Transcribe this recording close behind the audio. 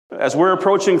As we're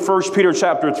approaching 1 Peter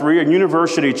chapter 3, a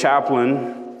university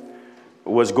chaplain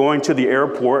was going to the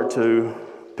airport to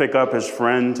pick up his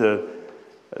friend to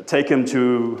take him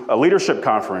to a leadership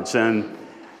conference. And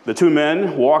the two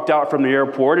men walked out from the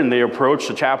airport and they approached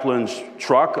the chaplain's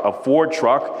truck, a Ford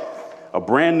truck, a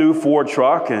brand new Ford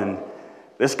truck. And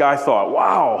this guy thought,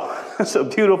 wow, that's a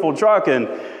beautiful truck. And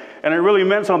it really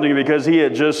meant something because he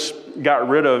had just got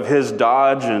rid of his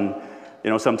Dodge, and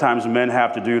sometimes men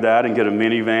have to do that and get a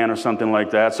minivan or something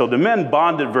like that. So the men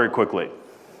bonded very quickly.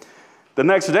 The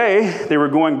next day, they were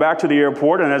going back to the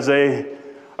airport, and as they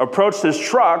approached this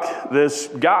truck, this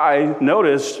guy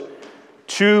noticed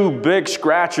two big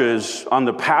scratches on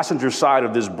the passenger side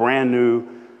of this brand new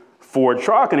Ford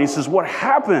truck. And he says, what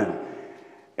happened?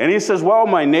 And he says, well,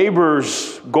 my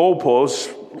neighbor's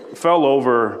goalpost fell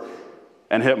over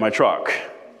and hit my truck.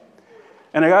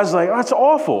 And the guy's like, oh, that's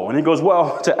awful. And he goes,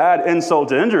 well, to add insult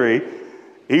to injury,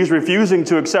 he's refusing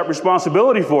to accept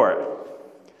responsibility for it.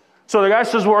 So the guy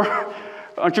says, well,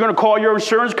 aren't you going to call your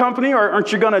insurance company, or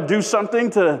aren't you going to do something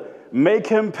to make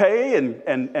him pay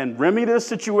and remedy this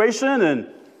situation? And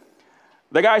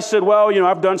the guy said, well,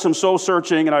 I've done some soul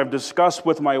searching, and I've discussed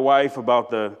with my wife about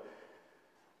the,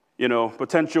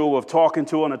 potential of talking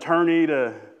to an attorney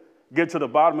to get to the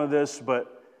bottom of this,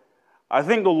 but I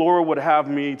think the Lord would have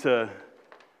me to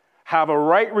have a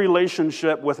right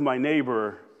relationship with my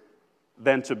neighbor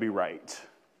than to be right.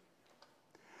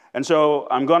 And so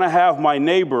I'm going to have my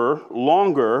neighbor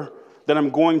longer than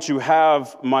I'm going to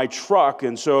have my truck.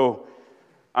 And so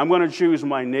I'm going to choose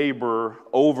my neighbor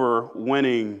over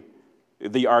winning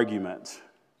the argument.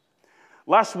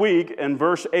 Last week in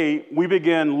verse 8, we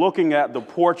began looking at the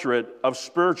portrait of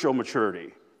spiritual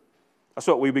maturity. That's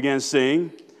what we began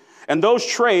seeing. And those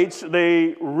traits,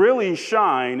 they really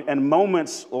shine in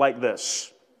moments like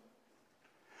this.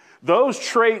 Those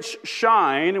traits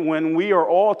shine when we are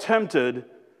all tempted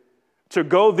to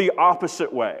go the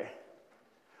opposite way,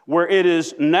 where it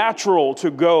is natural to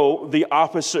go the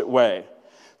opposite way.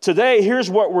 Today, here's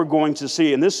what we're going to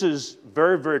see, and this is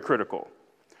very, very critical.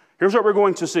 Here's what we're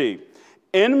going to see.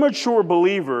 Immature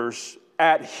believers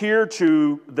adhere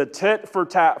to the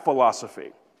tit-for-tat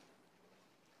philosophy.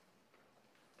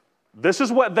 This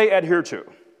is what they adhere to.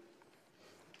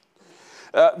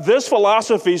 This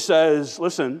philosophy says,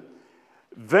 listen,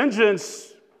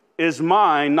 vengeance is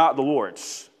mine, not the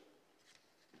Lord's.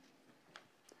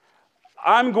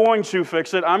 I'm going to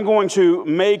fix it. I'm going to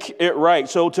make it right.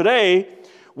 So today,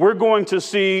 we're going to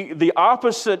see the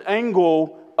opposite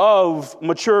angle of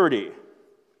maturity.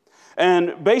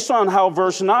 And based on how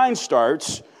verse 9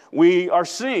 starts, we are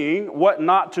seeing what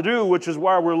not to do, which is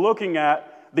why we're looking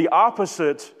at the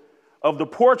opposite of the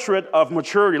portrait of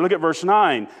maturity. Look at verse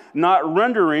 9. Not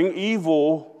rendering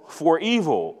evil for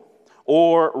evil,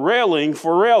 or railing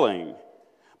for railing,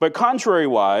 but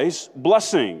contrariwise,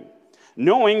 blessing,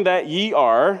 knowing that ye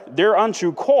are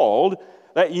thereunto called,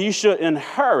 that ye should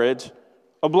inherit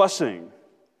a blessing.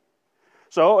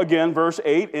 So again, verse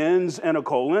 8 ends in a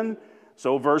colon.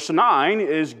 So verse 9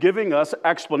 is giving us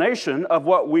explanation of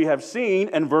what we have seen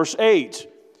in verse 8.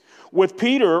 With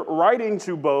Peter writing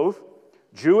to both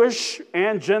Jewish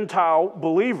and Gentile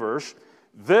believers,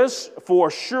 this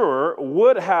for sure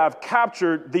would have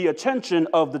captured the attention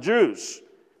of the Jews,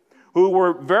 who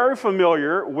were very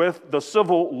familiar with the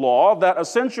civil law that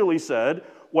essentially said,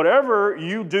 whatever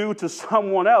you do to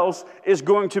someone else is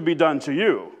going to be done to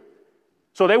you.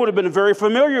 So they would have been very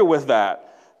familiar with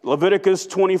that. Leviticus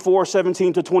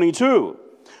 24:17-22.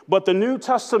 But the New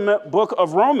Testament book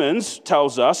of Romans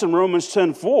tells us in Romans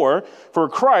 10:4, for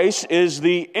Christ is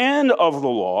the end of the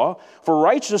law for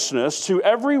righteousness to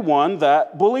everyone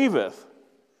that believeth.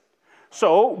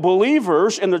 So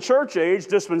believers in the church age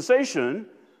dispensation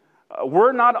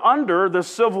were not under the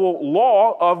civil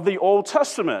law of the Old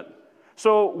Testament.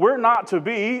 So we're not to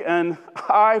be an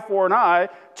eye for an eye,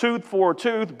 tooth for a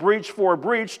tooth, breach for a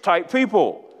breach type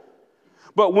people.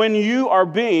 But when you are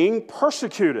being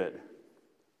persecuted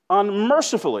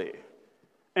unmercifully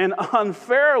and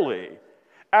unfairly,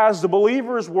 as the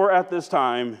believers were at this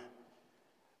time,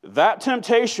 that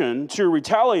temptation to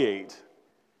retaliate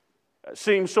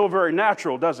seems so very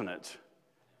natural, doesn't it?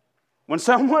 When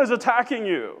someone is attacking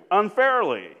you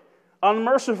unfairly,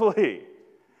 unmercifully,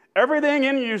 everything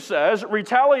in you says,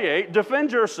 retaliate,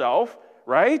 defend yourself,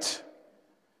 right?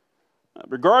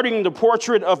 Regarding the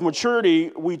portrait of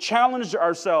maturity, we challenged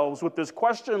ourselves with this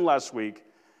question last week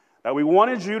that we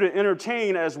wanted you to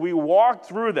entertain as we walked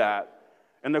through that.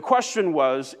 And the question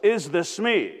was, is this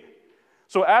me?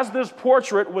 So as this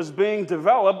portrait was being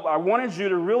developed, I wanted you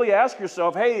to really ask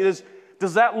yourself, hey,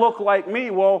 does that look like me?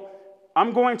 Well,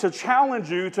 I'm going to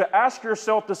challenge you to ask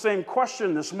yourself the same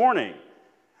question this morning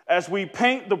as we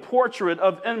paint the portrait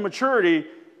of immaturity.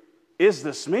 Is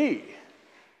this me?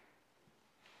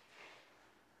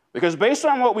 Because based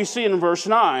on what we see in verse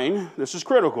 9, this is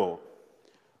critical.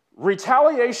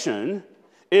 Retaliation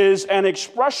is an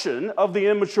expression of the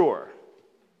immature.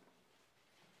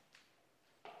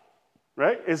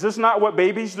 Right? Is this not what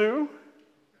babies do?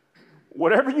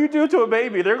 Whatever you do to a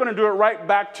baby, they're going to do it right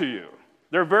back to you.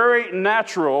 They're very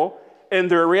natural in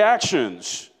their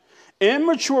reactions.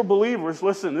 Immature believers,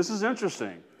 listen, this is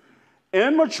interesting.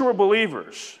 Immature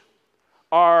believers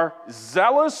are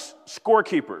zealous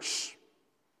scorekeepers.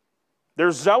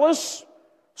 They're zealous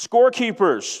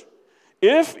scorekeepers.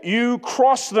 If you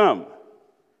cross them,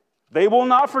 they will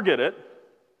not forget it,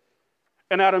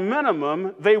 and at a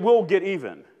minimum, they will get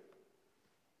even,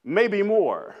 maybe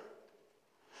more.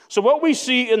 So what we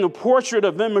see in the portrait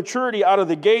of immaturity out of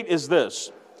the gate is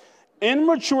this.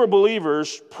 Immature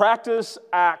believers practice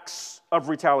acts of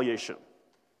retaliation.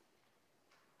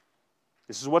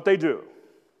 This is what they do.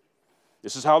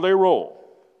 This is how they roll.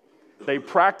 They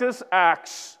practice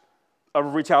acts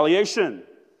of retaliation.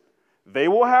 They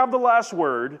will have the last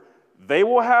word. They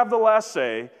will have the last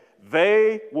say.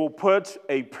 They will put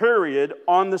a period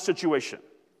on the situation.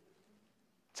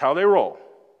 That's how they roll.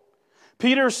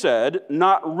 Peter said,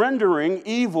 not rendering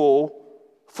evil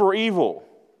for evil.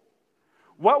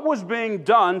 What was being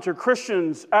done to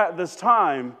Christians at this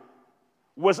time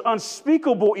was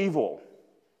unspeakable evil.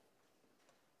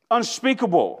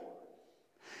 Unspeakable.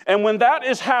 And when that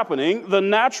is happening, the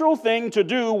natural thing to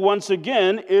do, once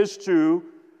again, is to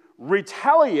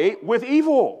retaliate with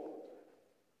evil.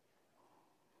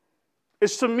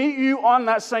 It's to meet you on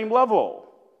that same level.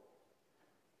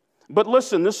 But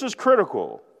listen, this is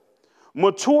critical.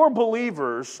 Mature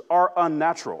believers are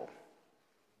unnatural.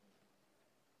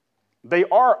 They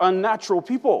are unnatural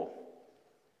people.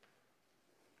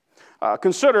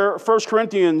 Consider 1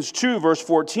 Corinthians 2, verse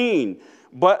 14.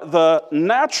 But the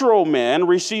natural man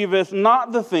receiveth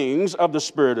not the things of the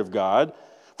Spirit of God,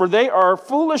 for they are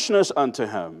foolishness unto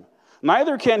him.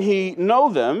 Neither can he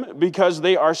know them, because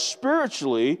they are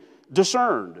spiritually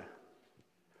discerned.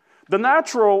 The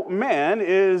natural man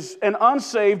is an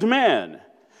unsaved man,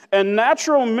 and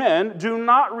natural men do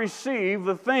not receive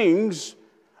the things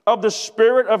of the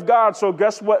Spirit of God. So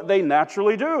guess what they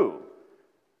naturally do?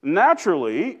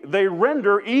 Naturally, they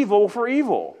render evil for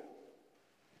evil.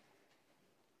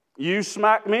 You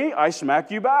smack me, I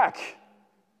smack you back.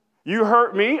 You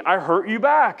hurt me, I hurt you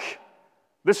back.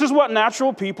 This is what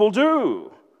natural people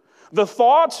do. The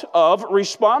thought of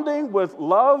responding with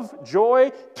love,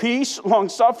 joy, peace,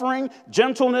 long-suffering,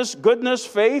 gentleness, goodness,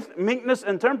 faith, meekness,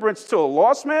 and temperance to a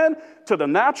lost man, to the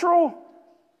natural,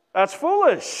 that's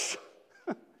foolish.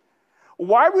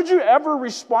 Why would you ever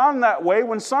respond that way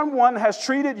when someone has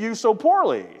treated you so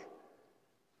poorly?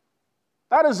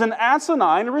 That is an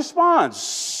asinine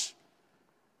response.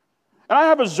 And I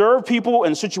have observed people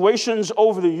in situations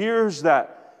over the years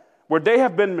where they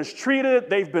have been mistreated,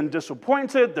 they've been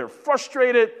disappointed, they're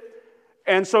frustrated,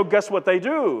 and so guess what they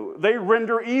do? They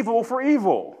render evil for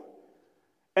evil.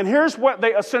 And here's what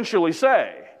they essentially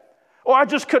say. Oh, I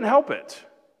just couldn't help it.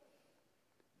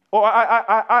 Or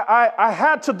I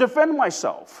had to defend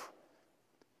myself.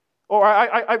 Or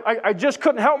I just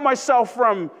couldn't help myself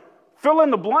from fill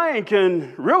in the blank.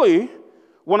 And really,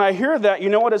 when I hear that, you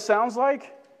know what it sounds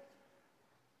like?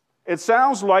 It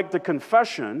sounds like the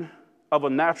confession of a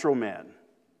natural man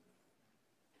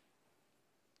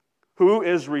who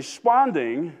is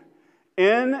responding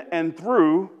in and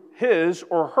through his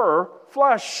or her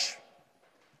flesh.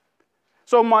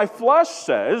 So my flesh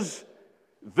says,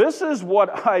 this is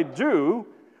what I do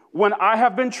when I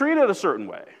have been treated a certain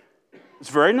way. It's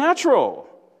very natural.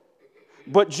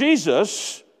 But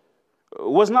Jesus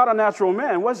was not a natural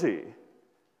man, was he?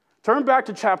 Turn back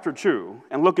to chapter 2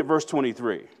 and look at verse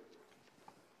 23.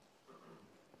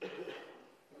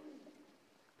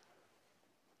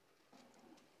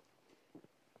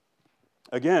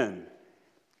 Again,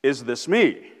 is this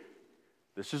me?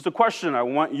 This is the question I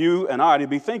want you and I to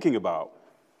be thinking about.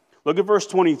 Look at verse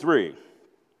 23.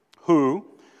 Who,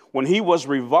 when he was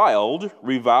reviled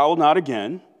not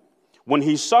again. When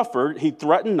he suffered, he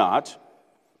threatened not,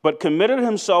 but committed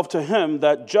himself to him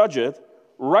that judgeth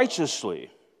righteously.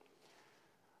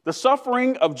 The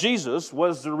suffering of Jesus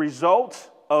was the result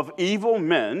of evil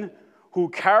men who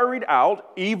carried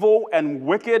out evil and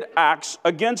wicked acts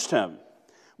against him.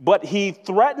 But he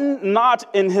threatened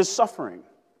not in his suffering.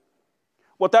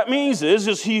 What that means is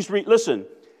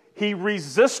he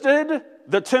resisted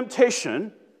the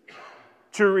temptation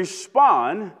to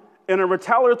respond in a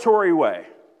retaliatory way.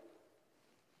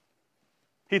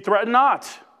 He threatened not.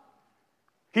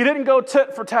 He didn't go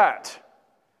tit for tat.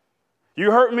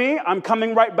 You hurt me, I'm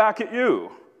coming right back at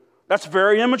you. That's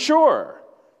very immature.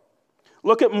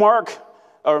 Look at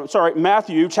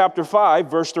Matthew chapter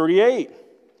 5, verse 38.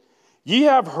 Ye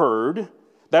have heard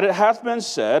that it hath been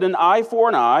said, an eye for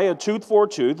an eye, a tooth for a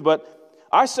tooth, but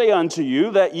I say unto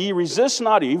you that ye resist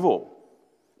not evil.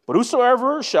 But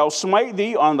whosoever shall smite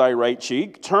thee on thy right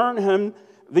cheek, turn him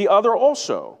the other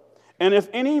also. And if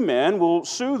any man will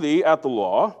sue thee at the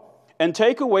law, and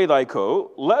take away thy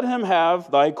coat, let him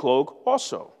have thy cloak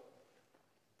also.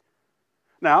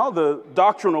 Now, the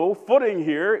doctrinal footing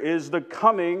here is the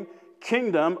coming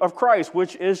kingdom of Christ,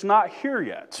 which is not here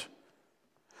yet.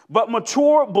 But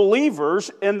mature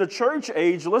believers in the church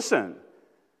age, listen,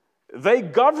 they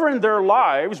govern their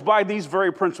lives by these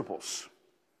very principles.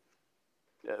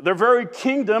 They're very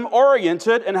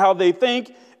kingdom-oriented in how they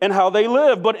think and how they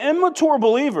live. But immature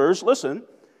believers, listen,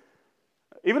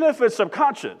 even if it's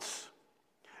subconscious,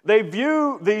 they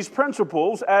view these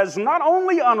principles as not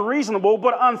only unreasonable,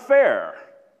 but unfair.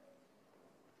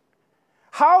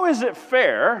 How is it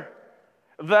fair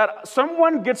that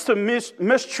someone gets to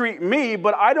mistreat me,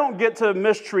 but I don't get to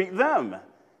mistreat them?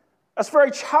 That's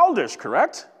very childish,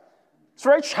 correct? It's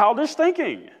very childish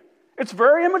thinking. It's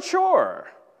very immature.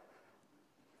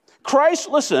 Christ,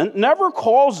 listen, never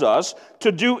calls us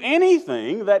to do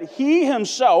anything that he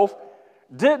himself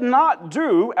did not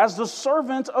do as the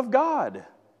servant of God.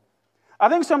 I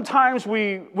think sometimes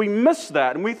we miss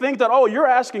that, and we think that, oh, you're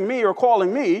asking me or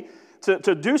calling me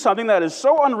to do something that is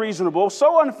so unreasonable,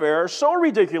 so unfair, so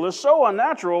ridiculous, so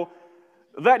unnatural,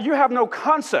 that you have no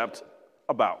concept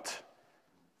about.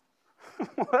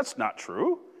 Well, that's not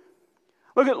true.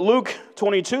 Look at Luke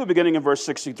 22, beginning in verse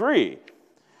 63.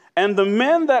 And the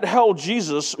men that held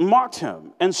Jesus mocked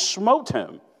him and smote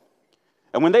him.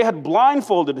 And when they had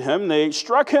blindfolded him, they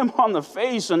struck him on the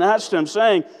face and asked him,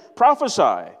 saying,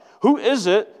 Prophesy, who is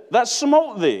it that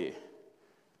smote thee?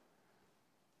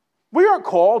 We aren't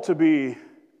called to be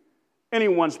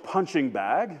anyone's punching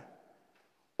bag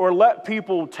or let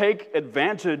people take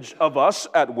advantage of us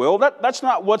at will. That's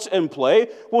not what's in play.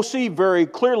 We'll see very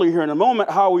clearly here in a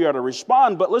moment how we are to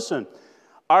respond. But listen,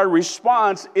 our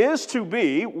response is to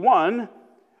be one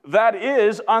that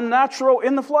is unnatural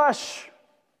in the flesh.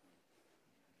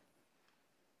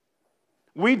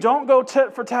 We don't go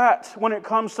tit for tat when it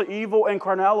comes to evil and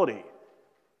carnality.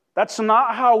 That's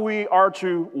not how we are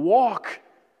to walk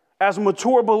as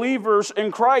mature believers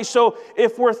in Christ. So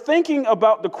if we're thinking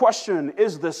about the question,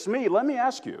 is this me? Let me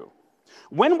ask you,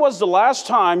 when was the last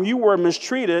time you were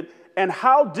mistreated and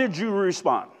how did you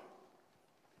respond?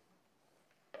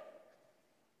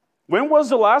 When was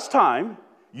the last time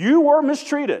you were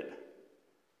mistreated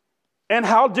and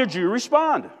how did you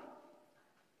respond?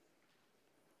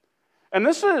 And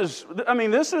this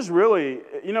is really,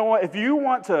 you know what, if you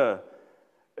want to,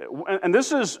 and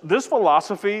this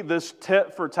philosophy, this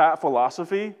tit for tat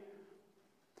philosophy,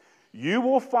 you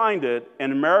will find it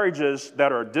in marriages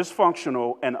that are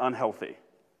dysfunctional and unhealthy.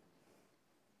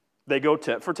 They go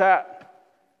tit for tat.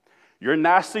 You're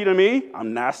nasty to me,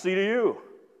 I'm nasty to you.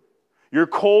 You're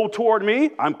cold toward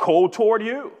me, I'm cold toward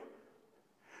you.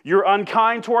 You're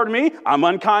unkind toward me, I'm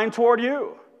unkind toward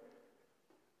you.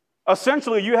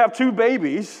 Essentially, you have two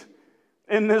babies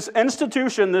in this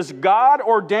institution, this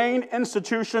God-ordained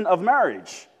institution of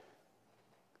marriage,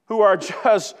 who are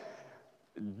just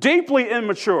deeply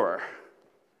immature.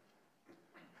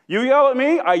 You yell at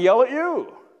me, I yell at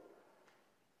you.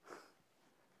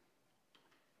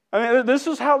 I mean, this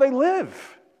is how they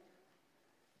live.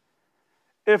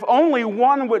 If only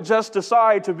one would just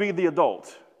decide to be the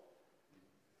adult.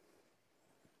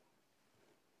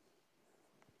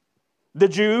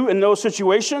 Did you, in those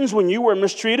situations when you were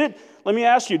mistreated, let me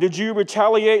ask you, did you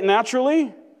retaliate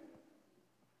naturally?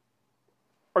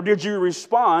 Or did you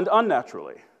respond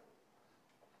unnaturally?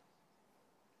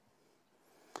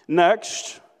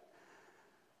 Next,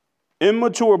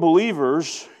 immature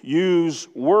believers use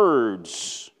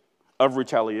words of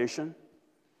retaliation,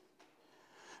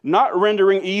 not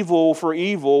rendering evil for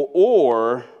evil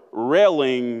or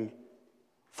railing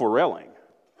for railing.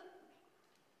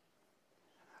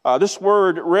 This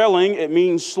word railing, it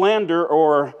means slander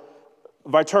or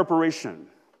vituperation.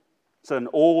 It's an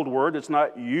old word. It's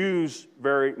not used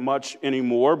very much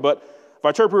anymore. But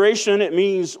vituperation, it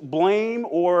means blame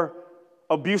or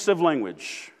abusive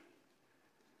language.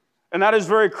 And that is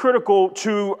very critical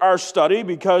to our study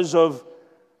because of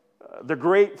the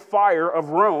great fire of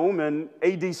Rome in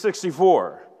AD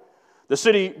 64. The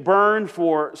city burned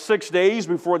for 6 days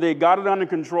before they got it under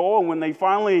control. And when they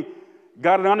finally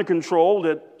got it under control,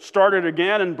 it started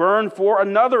again and burned for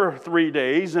another 3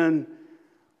 days. And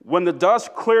When the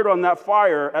dust cleared on that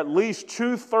fire, at least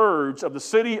 2/3 of the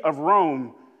city of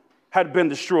Rome had been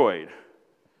destroyed.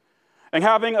 And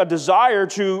having a desire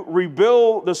to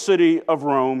rebuild the city of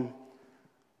Rome,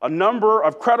 a number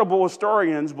of credible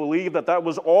historians believe that that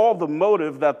was all the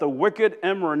motive that the wicked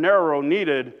Emperor Nero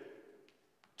needed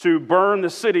to burn the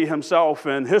city himself.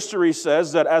 And history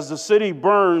says that as the city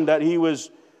burned, that he was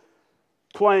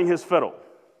playing his fiddle.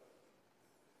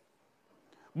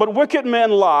 But wicked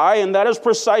men lie, and that is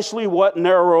precisely what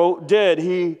Nero did.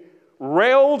 He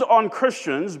railed on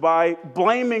Christians by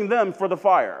blaming them for the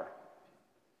fire.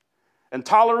 And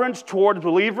tolerance toward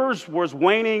believers was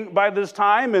waning by this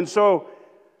time, and so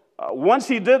once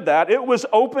he did that, it was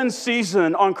open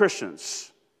season on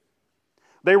Christians.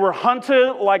 They were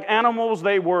hunted like animals,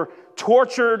 they were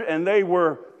tortured, and they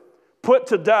were put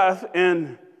to death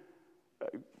in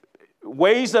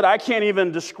ways that I can't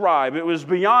even describe. It was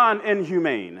beyond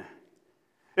inhumane.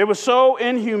 It was so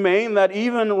inhumane that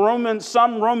even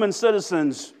some Roman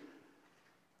citizens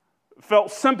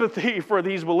felt sympathy for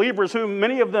these believers, whom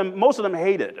most of them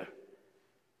hated.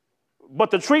 But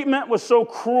the treatment was so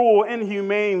cruel,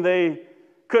 inhumane, they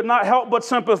could not help but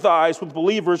sympathize with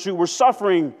believers who were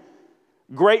suffering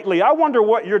greatly. I wonder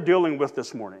what you're dealing with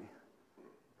this morning.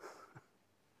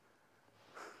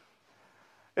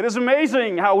 It is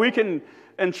amazing how we can,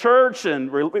 in church,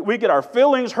 and we get our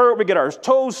feelings hurt, we get our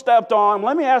toes stepped on.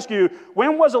 Let me ask you,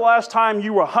 when was the last time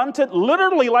you were hunted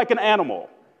literally like an animal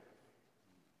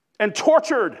and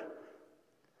tortured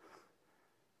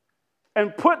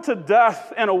and put to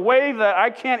death in a way that I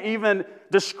can't even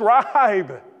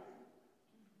describe?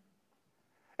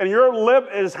 And your lip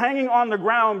is hanging on the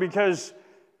ground because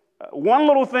one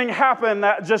little thing happened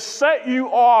that just set you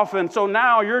off, and so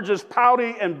now you're just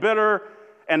pouty and bitter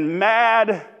and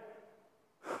mad.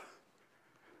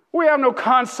 We have no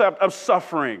concept of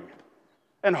suffering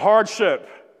and hardship.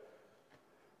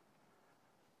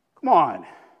 Come on.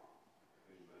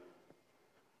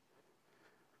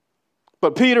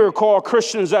 But Peter called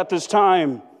Christians at this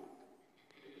time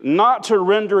not to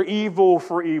render evil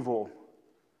for evil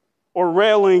or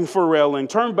railing for railing.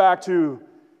 Turn back to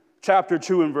chapter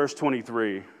 2 and verse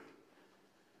 23.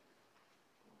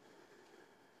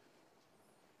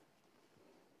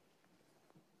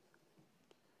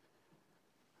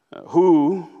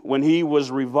 Who, when he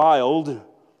was reviled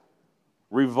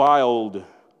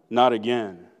not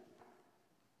again.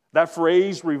 That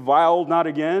phrase, reviled not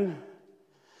again,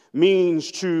 means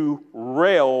to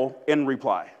rail in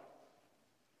reply.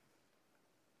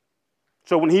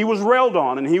 So when he was railed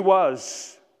on, and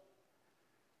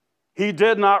he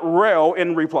did not rail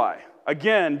in reply.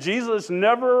 Again, Jesus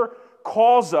never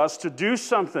calls us to do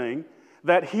something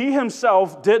that he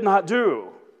himself did not do.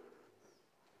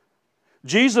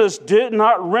 Jesus did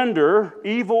not render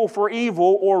evil for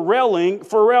evil or railing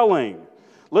for railing.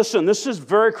 Listen, this is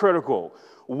very critical.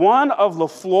 One of the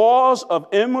flaws of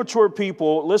immature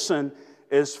people, listen,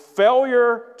 is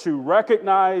failure to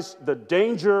recognize the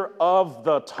danger of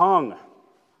the tongue.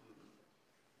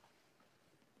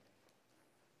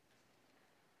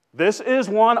 This is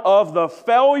one of the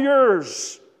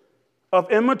failures of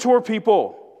immature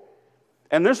people.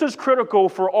 And this is critical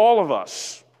for all of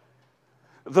us.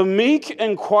 The meek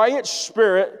and quiet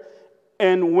spirit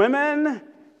in women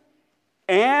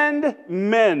and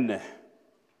men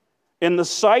in the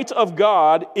sight of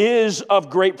God is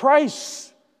of great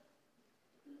price.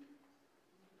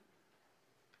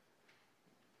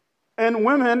 And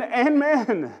women and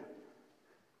men.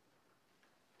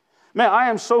 Man, I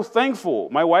am so thankful.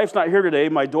 My wife's not here today.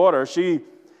 My daughter, she's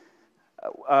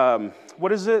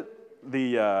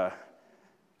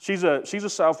a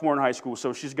sophomore in high school,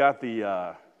 so she's got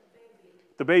the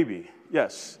baby.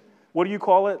 Yes. What do you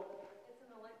call it? It's an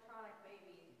electronic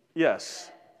baby.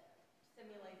 Yes. That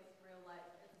simulates real life.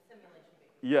 It's a simulation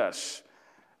baby. Yes.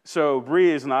 So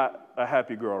Bree is not a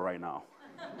happy girl right now.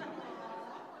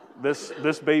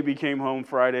 This baby came home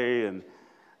Friday, and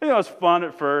it's fun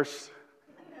at first.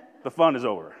 The fun is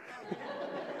over.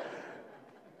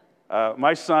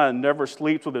 My son never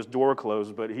sleeps with his door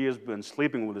closed, but he has been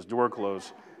sleeping with his door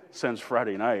closed since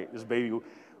Friday night. This baby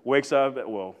wakes up at,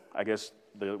 I guess,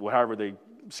 however they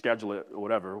schedule it, or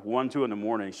whatever, 1, 2 in the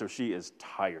morning, so she is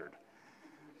tired.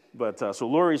 But so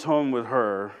Lori's home with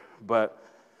her, but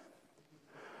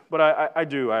I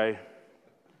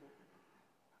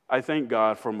thank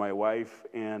God for my wife,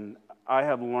 and I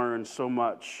have learned so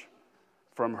much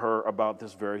from her about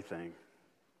this very thing,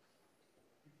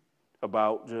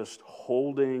 about just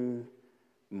holding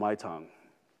my tongue.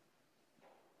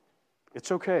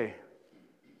 It's okay.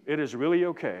 It is really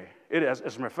okay. It is,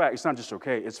 as a matter of fact, it's not just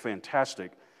okay, it's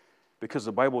fantastic Because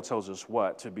the Bible tells us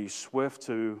what? To be swift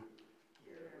to,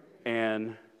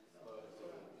 and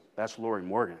that's Lori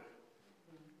Morgan.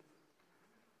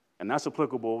 And that's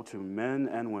applicable to men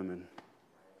and women.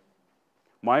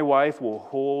 My wife will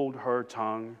hold her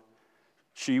tongue.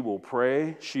 She will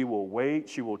pray. She will wait.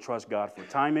 She will trust God for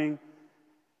timing.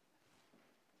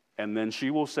 And then she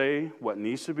will say what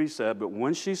needs to be said. But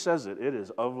when she says it, it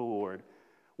is of the Lord,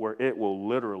 where it will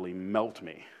literally melt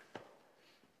me.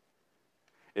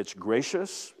 It's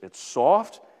gracious. It's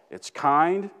soft. It's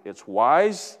kind. It's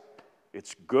wise.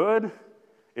 It's good.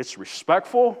 It's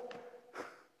respectful.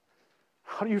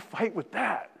 How do you fight with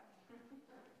that?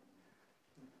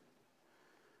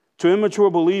 To immature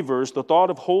believers, the thought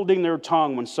of holding their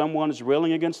tongue when someone is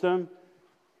railing against them,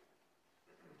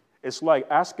 it's like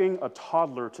asking a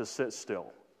toddler to sit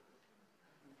still.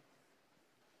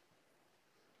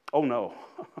 Oh no.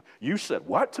 You said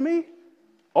what to me?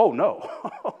 Oh no.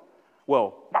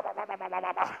 Well,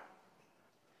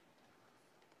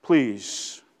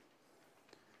 please.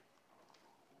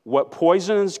 What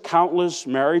poisons countless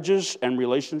marriages and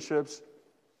relationships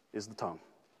is the tongue.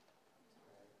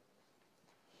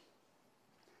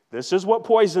 This is what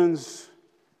poisons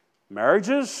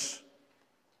marriages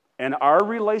and our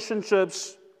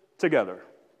relationships together.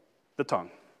 The tongue.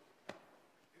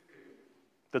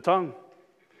 The tongue.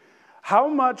 How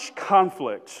much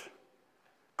conflict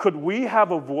could we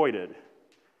have avoided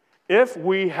if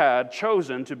we had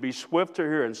chosen to be swift to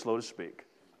hear and slow to speak?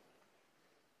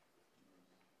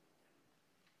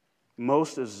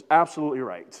 Most is absolutely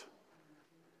right.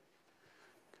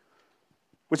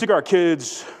 We took our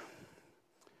kids,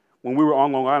 when we were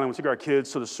on Long Island, we took our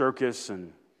kids to the circus,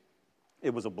 and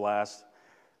it was a blast.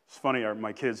 It's funny,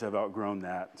 my kids have outgrown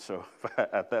that, so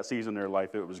at that season of their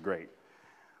life, it was great.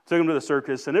 Took them to the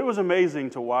circus, and it was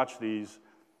amazing to watch these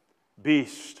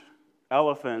beasts,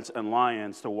 elephants, and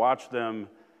lions, to watch them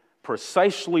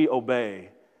precisely obey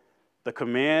the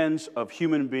commands of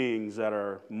human beings that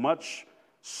are much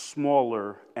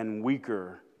smaller and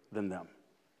weaker than them.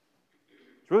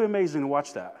 It's really amazing to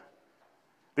watch that.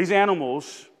 These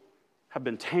animals have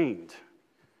been tamed.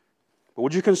 But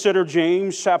would you consider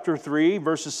James chapter 3,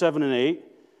 verses 7 and 8?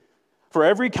 For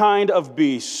every kind of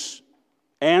beast,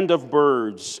 and of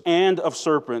birds, and of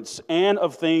serpents, and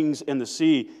of things in the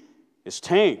sea is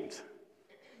tamed,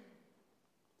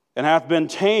 and hath been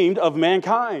tamed of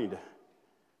mankind.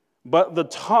 But the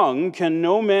tongue can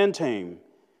no man tame.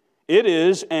 It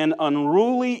is an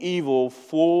unruly evil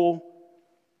full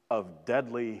of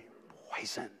deadly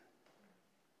poison.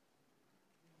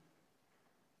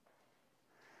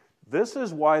 This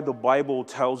is why the Bible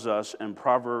tells us in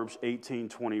Proverbs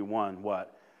 18:21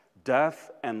 what? Death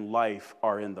and life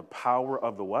are in the power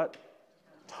of the what?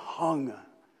 Tongue.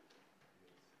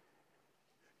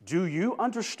 Do you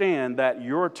understand that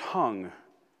your tongue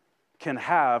can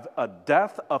have a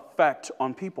death effect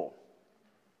on people?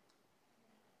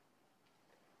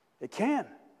 It can.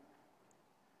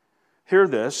 Hear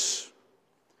this.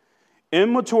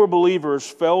 Immature believers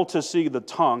fail to see the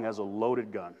tongue as a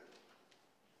loaded gun.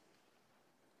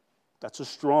 That's a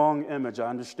strong image, I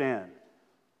understand.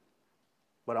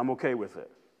 But I'm okay with it.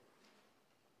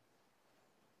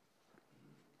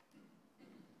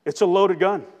 It's a loaded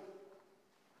gun.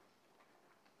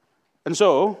 And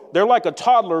so, they're like a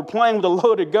toddler playing with a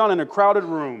loaded gun in a crowded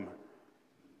room.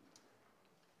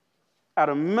 At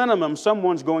a minimum,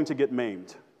 someone's going to get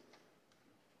maimed.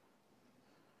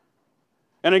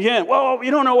 And again, well,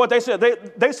 you don't know what they said.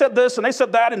 They said this and they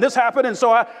said that and this happened, and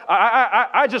so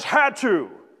I just had to.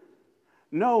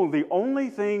 No, the only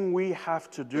thing we have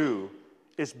to do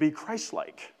is be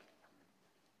Christ-like.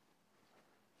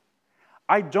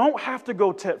 I don't have to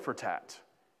go tit for tat.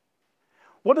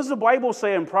 What does the Bible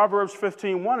say in Proverbs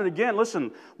 15:1? And again,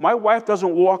 listen, my wife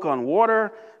doesn't walk on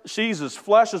water. She's as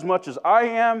flesh as much as I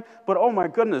am. But oh my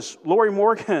goodness, Lori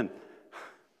Morgan.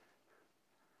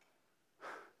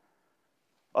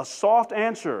 A soft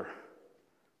answer.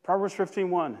 Proverbs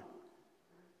 15:1.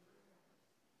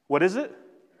 What is it?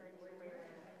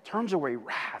 Turns away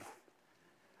wrath.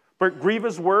 But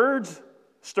grievous words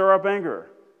stir up anger.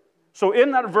 So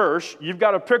in that verse, you've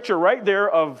got a picture right there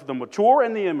of the mature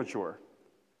and the immature.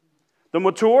 The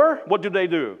mature, what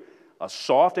do? A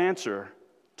soft answer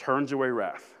turns away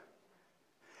wrath.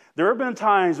 There have been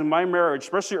times in my marriage,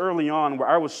 especially early on, where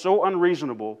I was so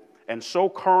unreasonable and so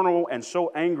carnal and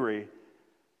so angry,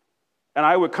 and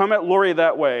I would come at Lori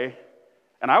that way,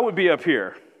 and I would be up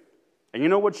here. And you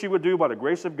know what she would do by the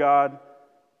grace of God?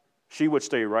 She would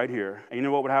stay right here. And you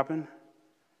know what would happen?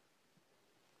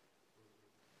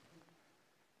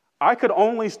 I could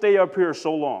only stay up here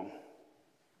so long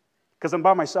because I'm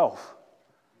by myself.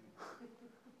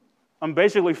 I'm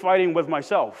basically fighting with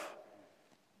myself.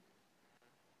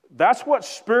 That's what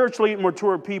spiritually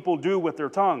mature people do with their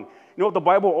tongue. You know what the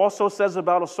Bible also says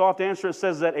about a soft answer? It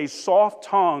says that a soft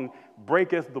tongue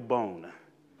breaketh the bone.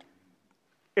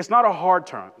 It's not a hard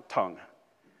tongue.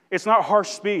 It's not harsh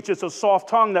speech. It's a soft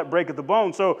tongue that breaketh the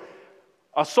bone. So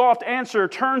a soft answer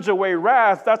turns away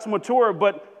wrath. That's mature.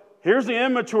 But here's the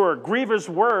immature. Grievous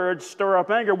words stir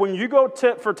up anger. When you go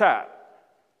tit for tat,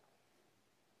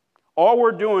 all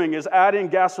we're doing is adding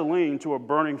gasoline to a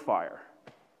burning fire.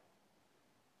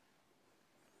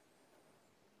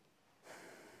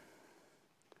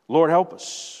 Lord, help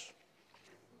us.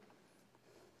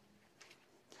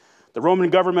 The Roman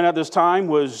government at this time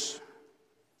was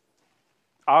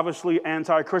obviously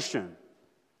anti-Christian,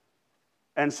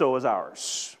 and so is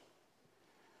ours.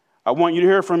 I want you to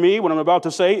hear from me. What I'm about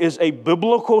to say is a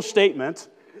biblical statement,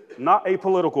 not a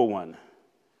political one.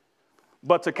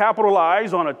 But to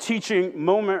capitalize on a teaching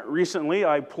moment recently,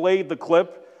 I played the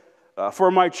clip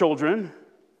for my children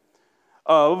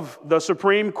of the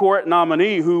Supreme Court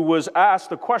nominee who was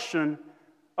asked a question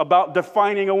about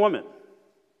defining a woman.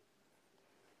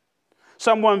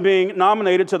 Someone being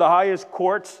nominated to the highest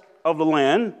court of the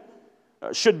land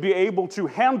should be able to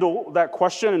handle that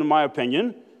question, in my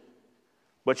opinion.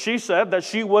 But she said that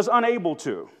she was unable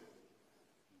to.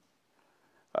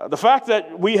 The fact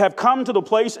that we have come to the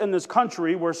place in this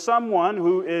country where someone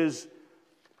who is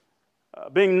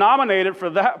being nominated for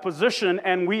that position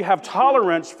and we have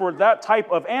tolerance for that type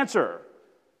of answer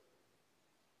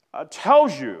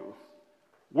tells you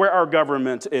where our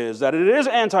government is, that it is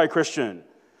anti-Christian.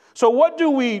 So what do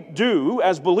we do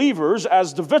as believers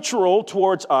as the vitriol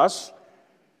towards us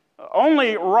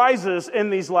only rises in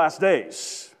these last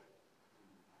days?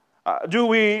 Do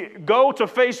we go to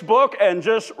Facebook and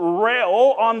just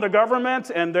rail on the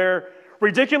government and their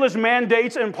ridiculous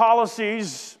mandates and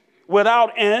policies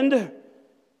without end?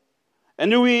 And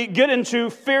do we get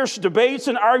into fierce debates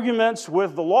and arguments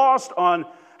with the lost on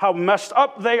how messed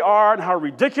up they are and how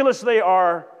ridiculous they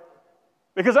are?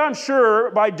 Because I'm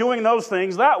sure by doing those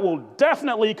things, that will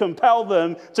definitely compel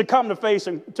them to come to faith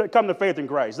in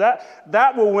Christ.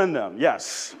 That will win them,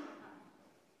 yes.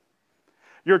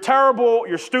 You're terrible,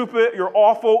 you're stupid, you're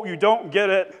awful, you don't get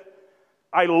it.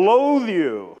 I loathe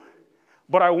you,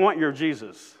 but I want your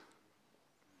Jesus.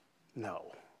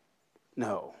 No.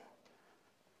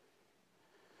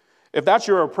 If that's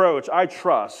your approach, I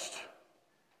trust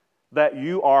that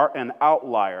you are an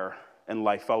outlier in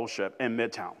Life Fellowship in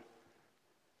Midtown.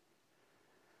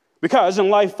 Because in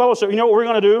Life Fellowship, you know what we're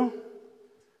going to do?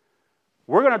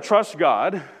 We're going to trust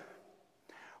God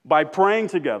by praying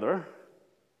together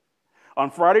on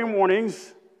Friday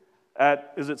mornings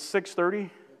at, is it 6:30?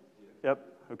 Yep,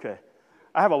 okay.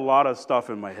 I have a lot of stuff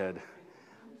in my head.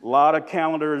 A lot of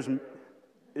calendars.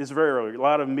 It's very early. A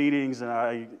lot of meetings,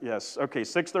 and yes. Okay,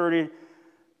 6:30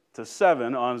 to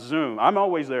 7 on Zoom. I'm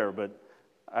always there, but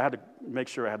I had to make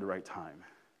sure I had the right time.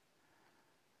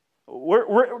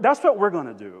 That's what we're going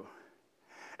to do.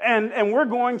 And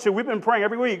we've been praying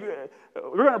every week.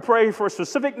 We're going to pray for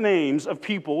specific names of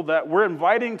people that we're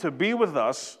inviting to be with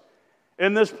us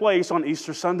in this place on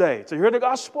Easter Sunday to hear the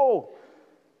gospel.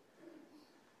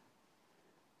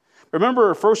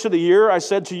 Remember, first of the year, I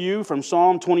said to you from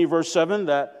Psalm 20, verse 7,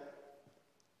 that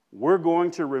we're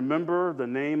going to remember the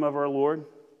name of our Lord.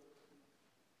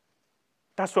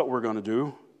 That's what we're going to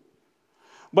do.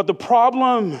 But the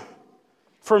problem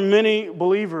for many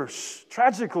believers,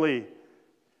 tragically,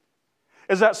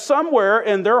 is that somewhere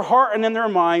in their heart and in their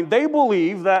mind, they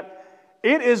believe that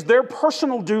it is their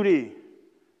personal duty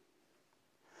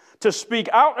to speak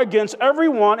out against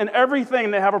everyone and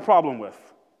everything they have a problem with.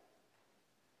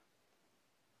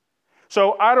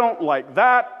 So I don't like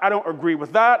that, I don't agree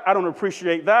with that, I don't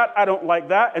appreciate that, I don't like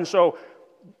that, and so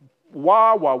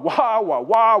wah.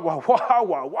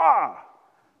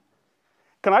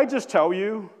 Can I just tell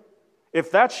you, if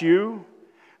that's you,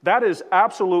 that is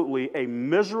absolutely a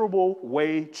miserable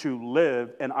way to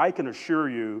live, and I can assure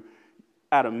you,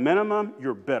 at a minimum,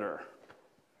 you're bitter.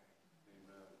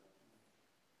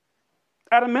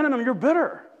 At a minimum, you're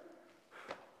bitter.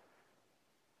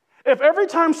 If every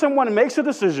time someone makes a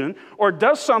decision or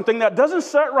does something that doesn't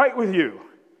set right with you,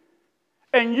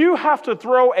 and you have to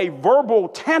throw a verbal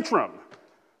tantrum,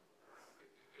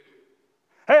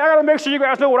 hey, I got to make sure you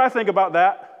guys know what I think about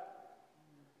that.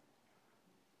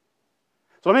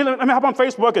 So let me hop on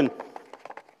Facebook and,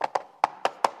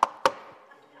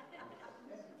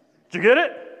 did you get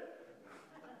it?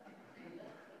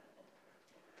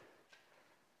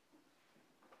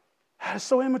 That is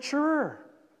so immature.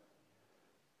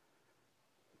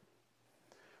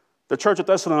 The church at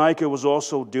Thessalonica was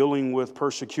also dealing with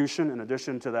persecution in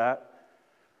addition to that.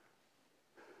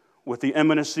 with the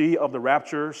imminency of the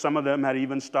rapture, some of them had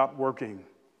even stopped working.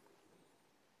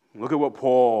 Look at what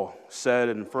Paul said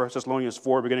in 1 Thessalonians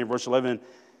 4, beginning of verse 11.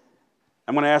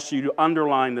 I'm going to ask you to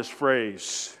underline this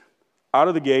phrase, out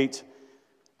of the gate,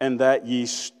 and that ye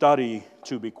study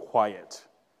to be quiet.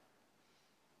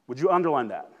 Would you underline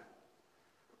that?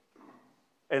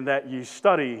 And that ye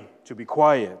study to be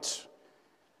quiet.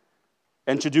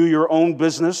 And to do your own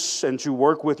business and to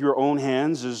work with your own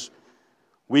hands, as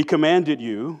we commanded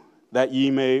you, that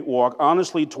ye may walk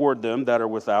honestly toward them that are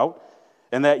without,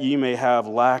 and that ye may have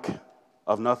lack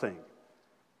of nothing.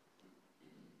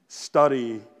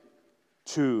 Study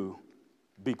to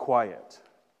be quiet.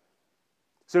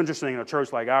 It's interesting, in a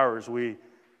church like ours, we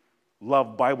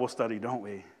love Bible study, don't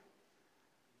we?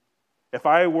 If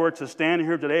I were to stand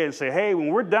here today and say, hey, when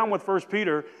we're done with 1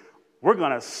 Peter, we're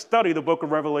going to study the book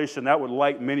of Revelation, that would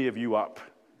light many of you up.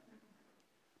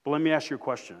 But let me ask you a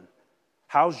question.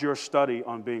 How's your study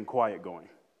on being quiet going?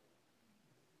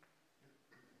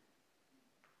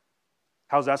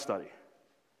 How's that study?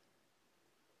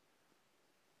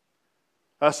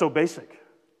 That's so basic.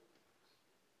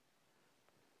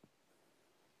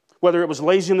 Whether it was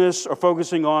laziness or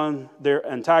focusing on their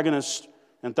antagonist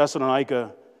in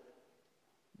Thessalonica,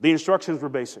 the instructions were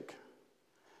basic.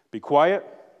 Be quiet,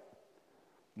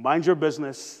 mind your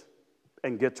business,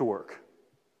 and get to work.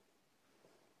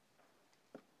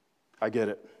 I get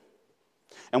it.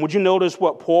 And would you notice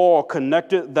what Paul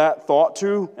connected that thought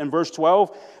to in verse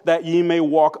 12? That ye may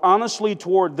walk honestly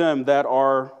toward them that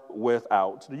are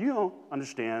without. Do you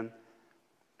understand?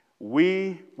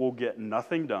 We will get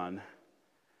nothing done,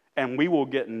 and we will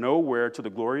get nowhere to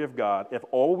the glory of God if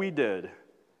all we did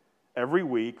every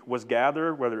week was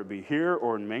gather, whether it be here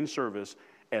or in main service,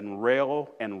 and rail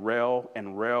and rail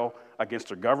and rail against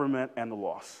the government and the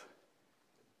lost.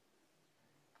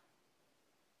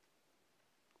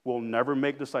 We'll never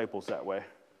make disciples that way.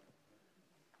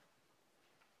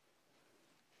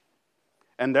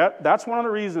 And that's one of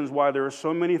the reasons why there are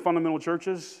so many fundamental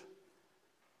churches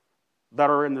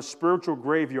that are in the spiritual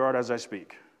graveyard as I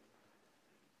speak.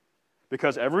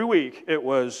 Because every week it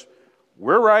was,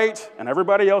 we're right and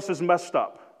everybody else is messed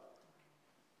up.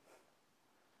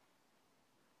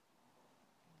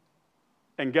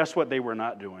 And guess what they were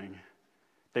not doing?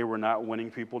 They were not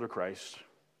winning people to Christ,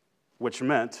 which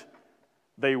meant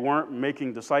they weren't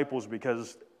making disciples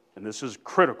because, and this is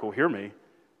critical, hear me,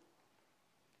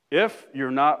 if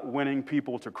you're not winning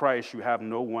people to Christ, you have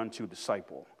no one to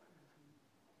disciple.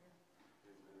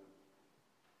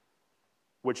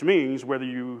 Which means whether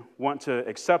you want to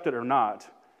accept it or not,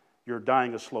 you're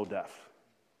dying a slow death.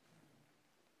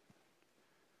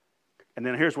 And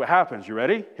then here's what happens. You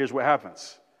ready? Here's what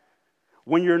happens.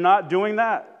 When you're not doing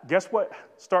that, guess what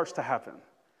starts to happen?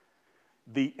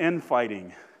 The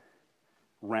infighting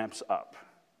ramps up.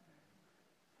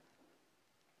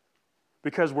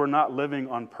 Because we're not living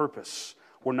on purpose.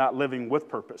 We're not living with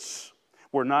purpose.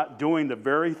 We're not doing the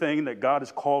very thing that God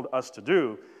has called us to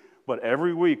do. But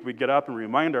every week we get up and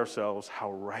remind ourselves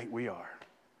how right we are.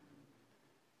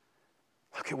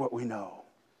 Look at what we know.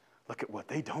 Look at what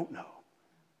they don't know.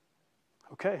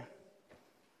 Okay,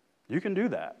 you can do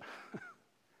that.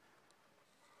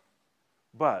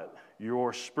 But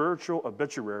your spiritual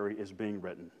obituary is being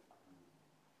written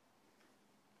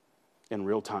in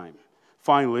real time.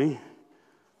 Finally,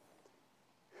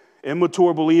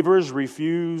 immature believers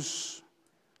refuse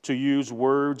to use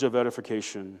words of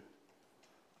edification.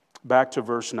 Back to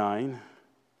verse 9.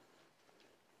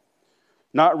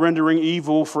 Not rendering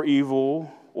evil for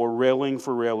evil or railing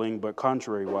for railing, but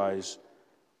contrariwise,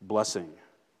 blessing.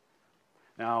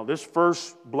 Now, this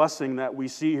first blessing that we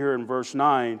see here in verse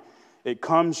 9, it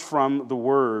comes from the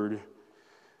word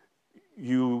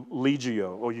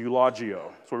eulogio or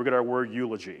eulogio. So we get our word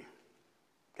eulogy.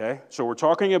 Okay? So we're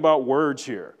talking about words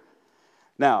here.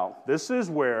 Now, this is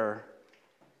where,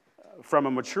 from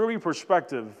a maturity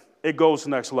perspective, it goes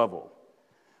next level.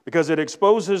 Because it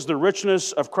exposes the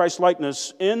richness of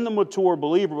Christ-likeness in the mature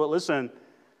believer. But listen,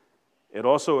 it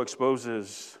also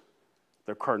exposes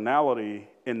the carnality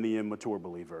in the immature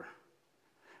believer.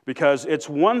 Because it's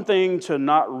one thing to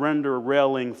not render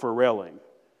railing for railing,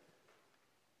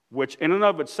 which in and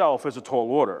of itself is a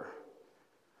tall order.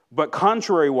 But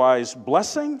contrary-wise,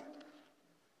 blessing,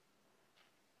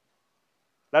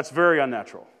 that's very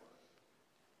unnatural.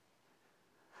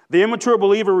 The immature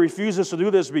believer refuses to do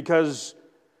this because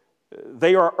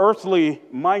they are earthly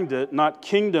minded, not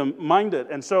kingdom minded.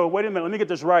 And so, wait a minute, let me get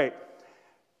this right.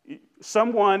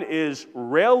 Someone is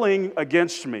railing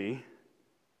against me,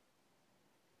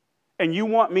 and you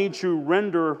want me to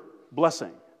render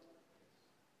blessing.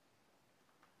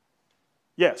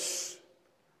 Yes.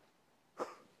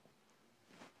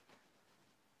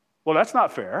 Well, that's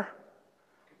not fair.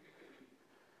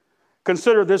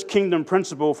 Consider this kingdom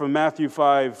principle from Matthew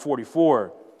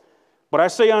 5:44. But I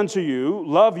say unto you,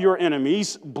 love your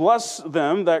enemies, bless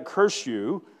them that curse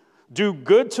you, do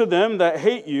good to them that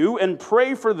hate you, and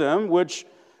pray for them which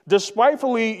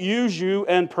despitefully use you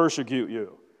and persecute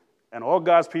you. And all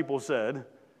God's people said,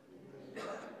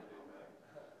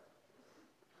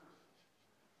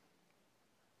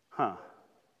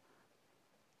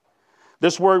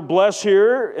 This word bless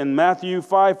here in Matthew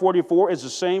 5:44 is the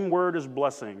same word as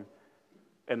blessing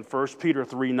in 1 Peter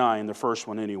 3:9, the first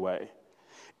one anyway.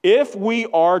 If we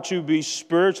are to be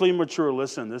spiritually mature,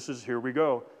 listen, here we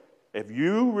go. If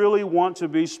you really want to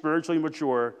be spiritually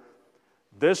mature,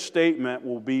 this statement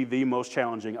will be the most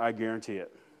challenging, I guarantee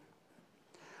it.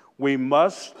 We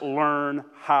must learn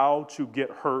how to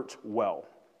get hurt well.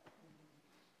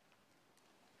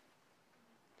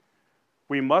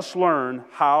 We must learn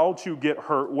how to get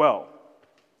hurt well.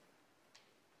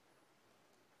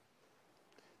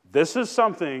 This is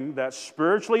something that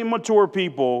spiritually mature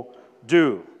people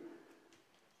do.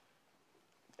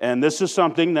 And this is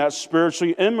something that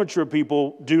spiritually immature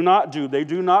people do not do. They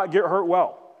do not get hurt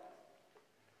well.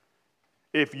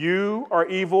 If you are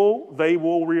evil, they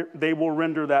will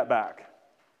render that back.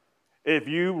 If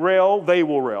you rail, they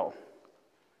will rail.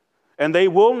 And they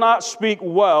will not speak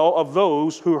well of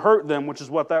those who hurt them, which is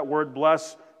what that word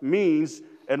bless means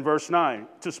in verse 9,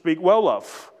 to speak well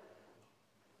of.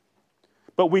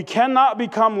 But we cannot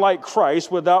become like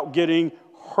Christ without getting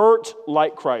hurt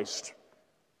like Christ.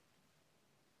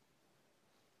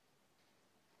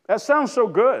 That sounds so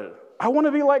good. I want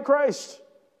to be like Christ.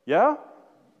 Yeah?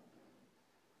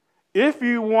 If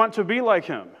you want to be like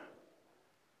him,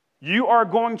 you are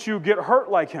going to get hurt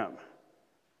like him.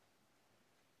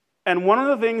 And one of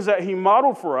the things that he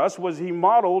modeled for us was he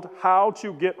modeled how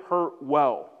to get hurt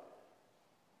well.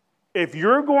 If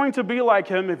you're going to be like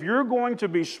him, if you're going to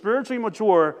be spiritually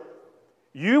mature,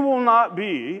 you will not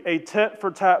be a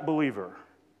tit-for-tat believer.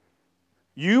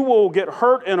 You will get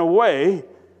hurt in a way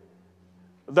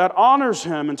that honors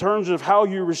him in terms of how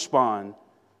you respond.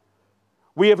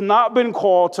 We have not been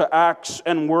called to acts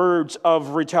and words of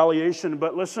retaliation,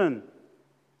 but listen,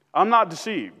 I'm not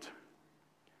deceived.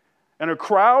 In a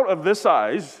crowd of this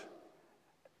size,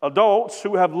 adults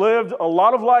who have lived a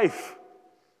lot of life,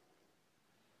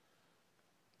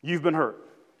 you've been hurt.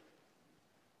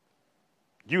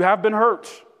 You have been hurt.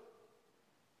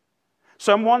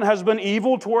 Someone has been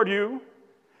evil toward you.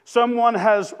 Someone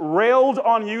has railed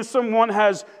on you. Someone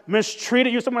has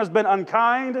mistreated you. Someone has been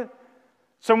unkind.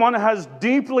 Someone has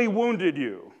deeply wounded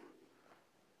you.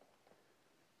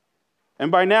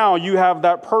 And by now, you have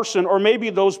that person, or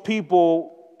maybe those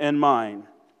people in mind.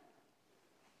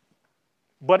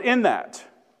 But in that,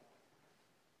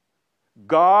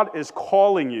 God is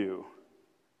calling you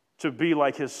to be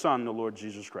like his Son, the Lord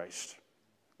Jesus Christ.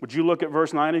 Would you look at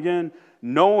verse 9 again?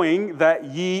 Knowing that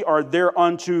ye are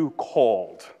thereunto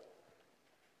called.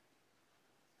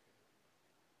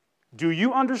 Do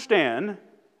you understand,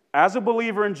 as a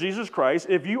believer in Jesus Christ,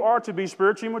 if you are to be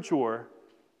spiritually mature,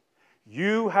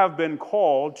 you have been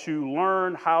called to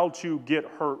learn how to get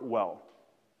hurt well.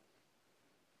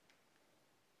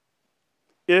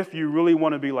 If you really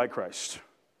want to be like Christ.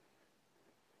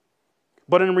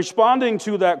 But in responding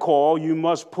to that call, you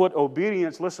must put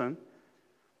obedience, listen,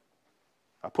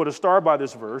 I put a star by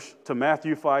this verse, to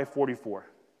Matthew 5:44.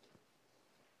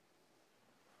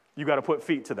 You got to put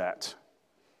feet to that.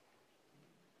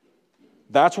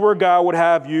 That's where God would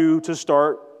have you to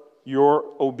start your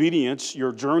obedience,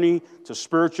 your journey to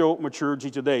spiritual maturity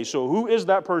today. So who is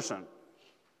that person?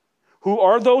 Who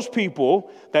are those people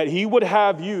that he would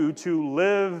have you to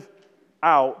live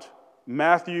out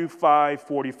Matthew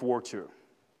 5:44 to?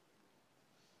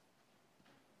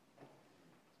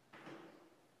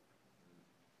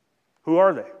 Who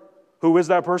are they? Who is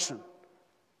that person?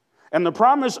 And the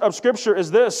promise of Scripture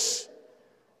is this,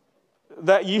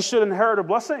 that ye should inherit a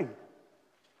blessing.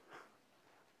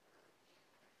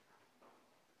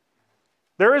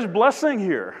 There is blessing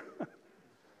here.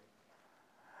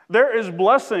 There is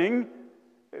blessing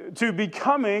to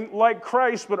becoming like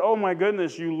Christ, but oh my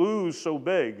goodness, you lose so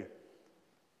big.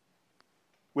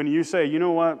 When you say, you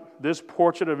know what, this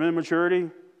portrait of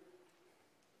immaturity,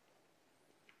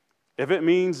 if it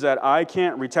means that I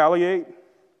can't retaliate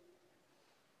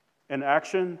in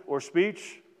action or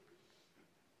speech,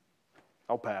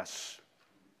 I'll pass.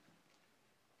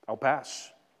 I'll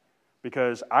pass.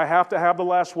 Because I have to have the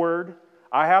last word.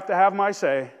 I have to have my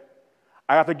say.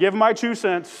 I have to give my 2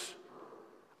 cents.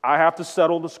 I have to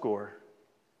settle the score.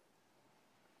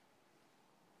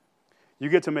 You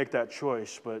get to make that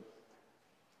choice, but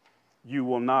you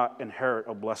will not inherit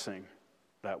a blessing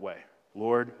that way.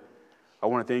 Lord, I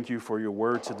want to thank you for your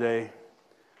word today.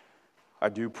 I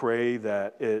do pray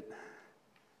that it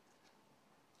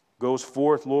goes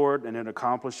forth, Lord, and it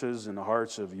accomplishes in the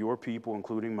hearts of your people,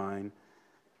 including mine,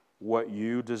 what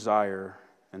you desire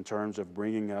in terms of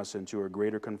bringing us into a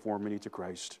greater conformity to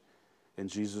Christ. In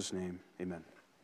Jesus' name, amen.